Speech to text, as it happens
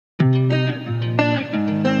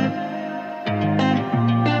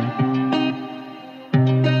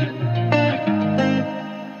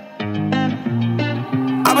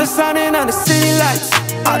Shining on the city lights.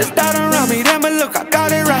 All this doubt around me, damn it, look, I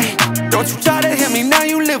got it right. Don't you try to hit me, now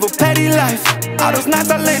you live a petty life. All those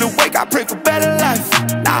nights I laid awake, I pray for better life.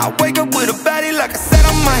 Now I wake up with a baddie like I said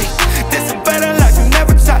I might. This is better life, you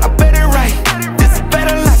never tried, I bet it right. This is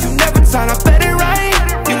better life, you never tried, I bet it right.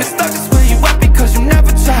 You been stuck just where you at because you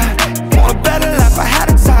never tried. Want a better life, I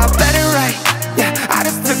had to try, I bet it right. Yeah, I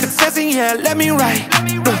just took a chance and yeah, let me write.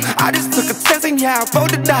 I just took a chance and yeah, I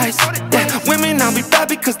rolled the dice. Yeah, women, I'll be bad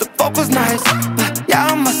because the folk was nice. But yeah,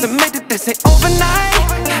 I must admit that this ain't overnight.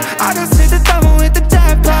 I just hit the double, hit the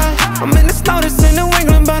jackpot. I'm in the snow, this in New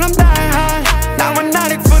England, but I'm dying high. Now I'm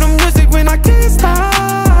addict for the music when I can't stop.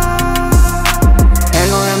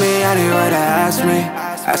 Ain't gon' let me anywhere to ask me.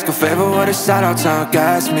 Ask a favor or a shout out to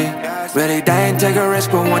gas me. Really, they ain't take a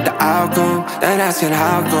risk but want the outcome. Then asking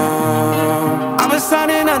how come. I've been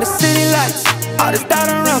shining on the city lights. All this doubt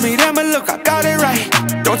around me, damn it, look, I got it right.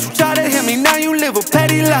 Don't you try to hit me, now you live a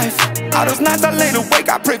petty life. All those nights I laid awake,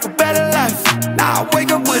 I pray for better life. Now I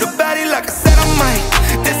wake up with a baddie like I said I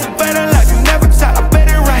might. This is better life, you never tried, I bet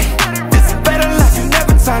it right. This is better life, you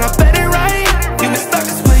never tried, I bet it right. You been stuck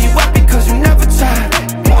just where you at because you never tried.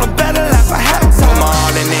 Want a better life, I had to try. I'm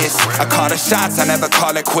all in this, I call the shots, I never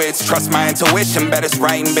call it quits. Trust my intuition, bet it's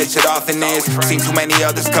right and bitch it often is. Seen too many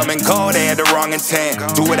others come and go, they had the wrong intent.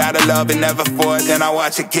 Do it out of love and never for it, then I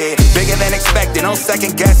watch it get bigger than expected, no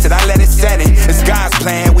second guess it, I let it set in. It's God's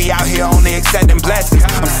plan, we out here only accepting blessings.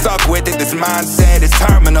 I'm stuck with it, this mindset is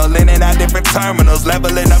terminal. In and out different terminals,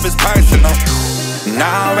 leveling up is personal. And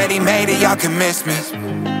I already made it, y'all can miss me.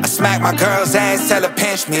 I smack my girl's ass, tell her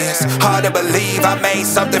pinch me. It's hard to believe I made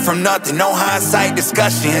something from nothing. No hindsight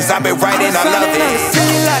discussions, I've been writing, I love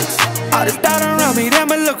it. All this doubt around me,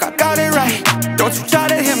 damn it, look, I got it right. Don't you try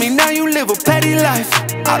to hit me, now you live a petty life.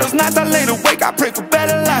 All those nights I laid awake, I pray for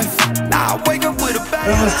better life. Now I wake up with a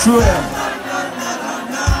better life.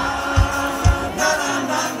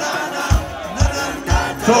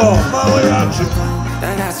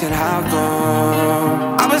 Then asking how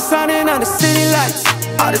come. I've been shining on the city lights.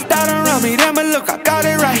 All this doubt around me, damn it, look, I got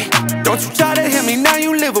it right. Don't you try to hit me, now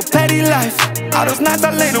you live a petty life. All those nights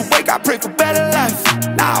I laid awake, I pray for better life.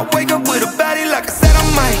 Now I wake up with a baddie like a